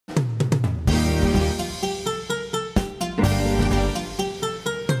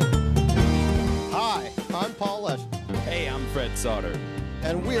Sauter.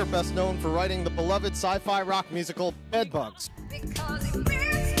 And we are best known for writing the beloved sci-fi rock musical Bedbugs.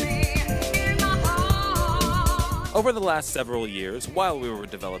 Over the last several years, while we were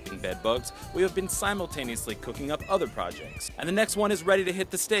developing Bedbugs, we have been simultaneously cooking up other projects. And the next one is ready to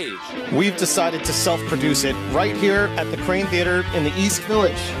hit the stage. We've decided to self-produce it right here at the Crane Theater in the East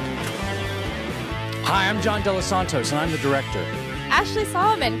Village. Hi, I'm John De Los Santos, and I'm the director. Ashley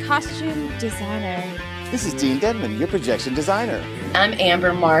Solomon, costume designer. This is Dean Denman, your projection designer. I'm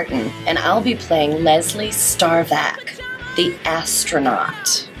Amber Martin, and I'll be playing Leslie Starvac, the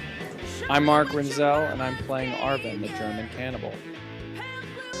astronaut. I'm Mark Renzel, and I'm playing Arvin, the German cannibal.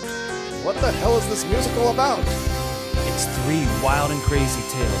 What the hell is this musical about? It's 3 wild and crazy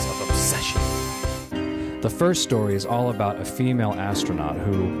tales of obsession. The first story is all about a female astronaut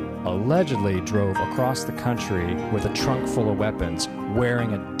who allegedly drove across the country with a trunk full of weapons,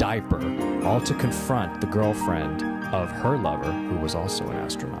 wearing a diaper, all to confront the girlfriend of her lover, who was also an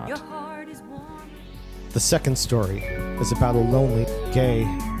astronaut. The second story is about a lonely, gay,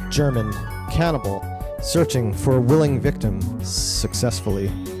 German cannibal searching for a willing victim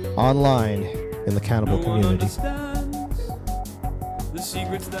successfully online in the cannibal community.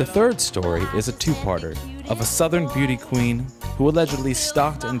 The third story is a two-parter of a Southern beauty queen who allegedly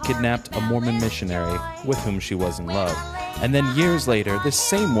stalked and kidnapped a Mormon missionary with whom she was in love. And then years later, this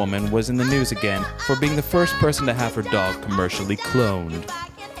same woman was in the news again for being the first person to have her dog commercially cloned.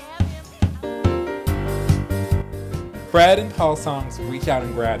 Fred and Paul songs reach out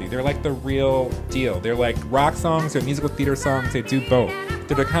and grab you. They're like the real deal. They're like rock songs or musical theater songs. They do both.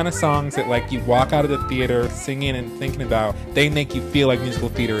 They're the kind of songs that like you walk out of the theater singing and thinking about. They make you feel like musical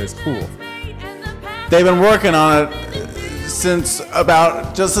theater is cool. They've been working on it since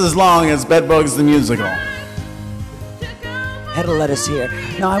about just as long as Bedbugs the musical. Had a lettuce here.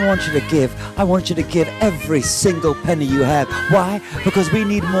 Now I want you to give every single penny you have. Why? Because we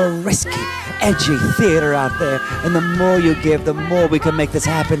need more risky, edgy theater out there. And the more you give, the more we can make this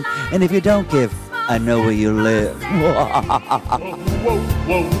happen. And if you don't give, I know where you live.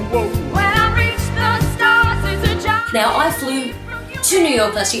 Now, I flew to New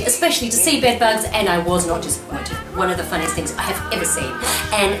York last year, especially to see Bedbugs, and I was not disappointed. One of the funniest things I have ever seen.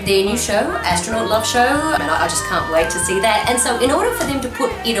 And their new show, Astronaut Love Show, and I just can't wait to see that. And so in order for them to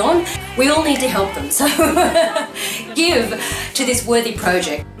put it on, we all need to help them. So give to this worthy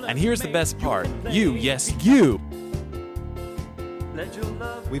project. And here's the best part. You, yes, you!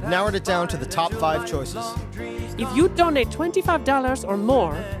 We've narrowed it down to the top 5 choices. If you donate $25 or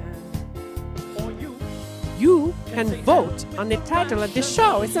more, you can vote on the title of this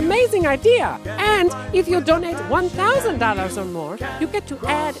show. It's an amazing idea. And if you donate $1,000 or more, you get to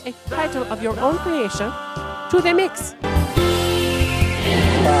add a title of your own creation to the mix.